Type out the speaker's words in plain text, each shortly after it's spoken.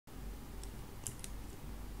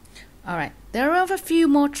Alright, there are a few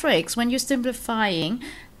more tricks when you're simplifying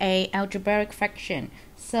a algebraic fraction.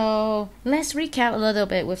 So let's recap a little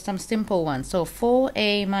bit with some simple ones. So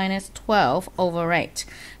 4a minus 12 over 8.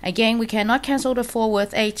 Again, we cannot cancel the 4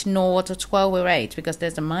 with 8 nor the 12 with 8 because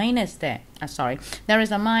there's a minus there. There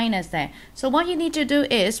is a minus there. So what you need to do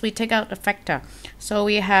is we take out the factor. So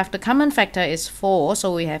we have the common factor is 4,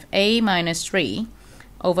 so we have a minus 3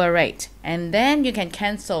 over 8. And then you can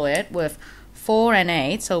cancel it with 4 and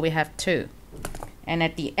 8, so we have 2. And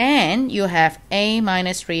at the end, you have a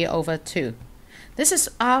minus 3 over 2. This is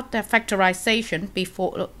after factorization,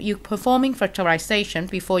 before you performing factorization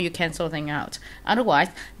before you cancel things out. Otherwise,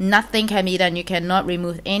 nothing can be done. You cannot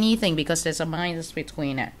remove anything because there's a minus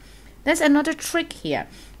between it. There's another trick here.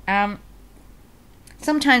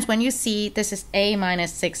 Sometimes when you see this is a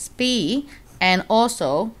minus 6b and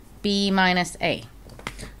also b minus a.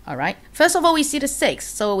 Alright, first of all we see the 6,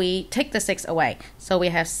 so we take the 6 away. So we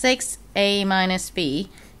have 6a minus b,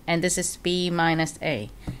 and this is b minus a.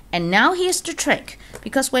 And now here's the trick,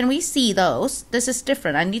 because when we see those, this is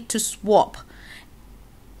different. I need to swap.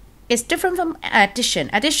 It's different from addition.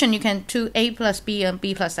 Addition, you can do a plus b and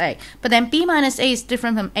b plus a. But then b minus a is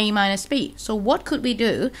different from a minus b. So what could we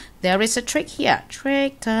do? There is a trick here.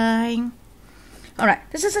 Trick time.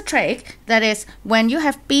 Alright, this is a trick that is when you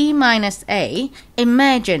have b minus a,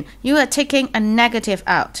 imagine you are taking a negative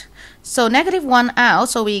out. So negative 1 out,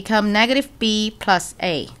 so we become negative b plus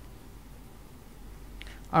a.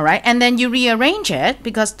 Alright, and then you rearrange it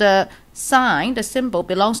because the sign, the symbol,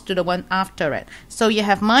 belongs to the one after it. So you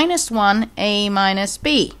have minus 1 a minus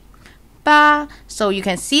b. Ba. So you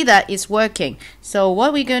can see that it's working. So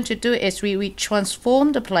what we're going to do is we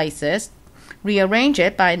transform the places, rearrange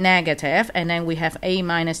it by negative, and then we have a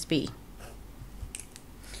minus b.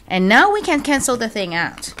 And now we can cancel the thing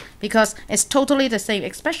out because it's totally the same,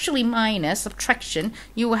 especially minus subtraction.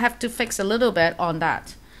 You will have to fix a little bit on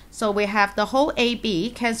that. So we have the whole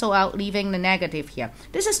ab cancel out, leaving the negative here.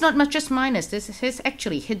 This is not much just minus. This is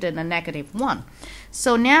actually hidden a negative 1.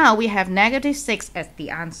 So now we have negative 6 as the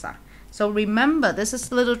answer. So remember, this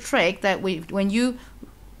is a little trick that when you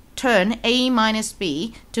turn a minus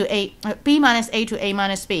b to b minus a to a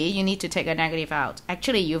minus b, you need to take a negative out.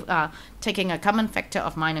 Actually, you are taking a common factor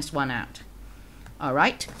of minus 1 out.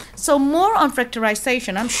 Alright, so more on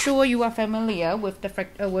factorization. I'm sure you are familiar with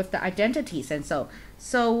the identities and so.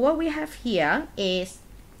 So what we have here is,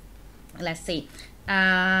 let's see, we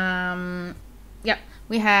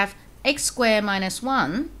have x squared minus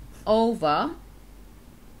 1 over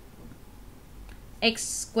x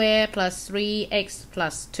squared plus 3x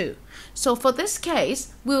plus 2. So for this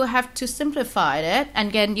case, we will have to simplify it, and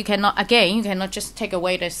again you cannot just take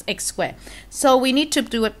away this x squared. So we need to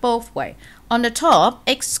do it both ways. On the top,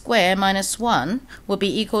 x squared minus 1 will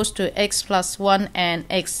be equals to x plus 1 and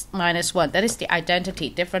x minus 1. That is the identity,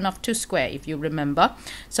 difference of 2 squared, if you remember.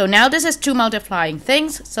 So now this is two multiplying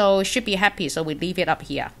things, so it should be happy, so we leave it up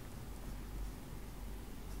here.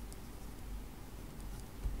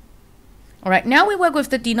 Alright, now we work with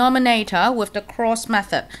the denominator with the cross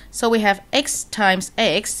method. So we have x times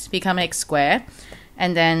x become x squared,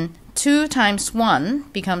 and then 2 times 1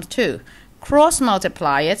 becomes 2. Cross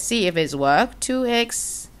multiply it, see if it's work.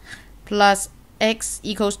 2x plus x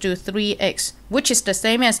equals to 3x, which is the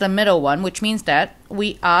same as the middle one, which means that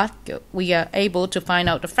we are able to find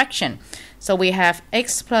out the fraction. So we have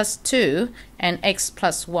x plus 2 and x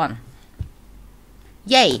plus 1.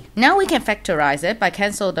 Yay! Now we can factorize it by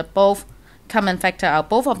cancel the both common factor out,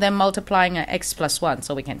 both of them multiplying at x plus 1,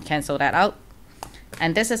 so we can cancel that out.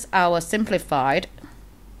 And this is our simplified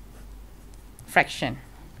fraction.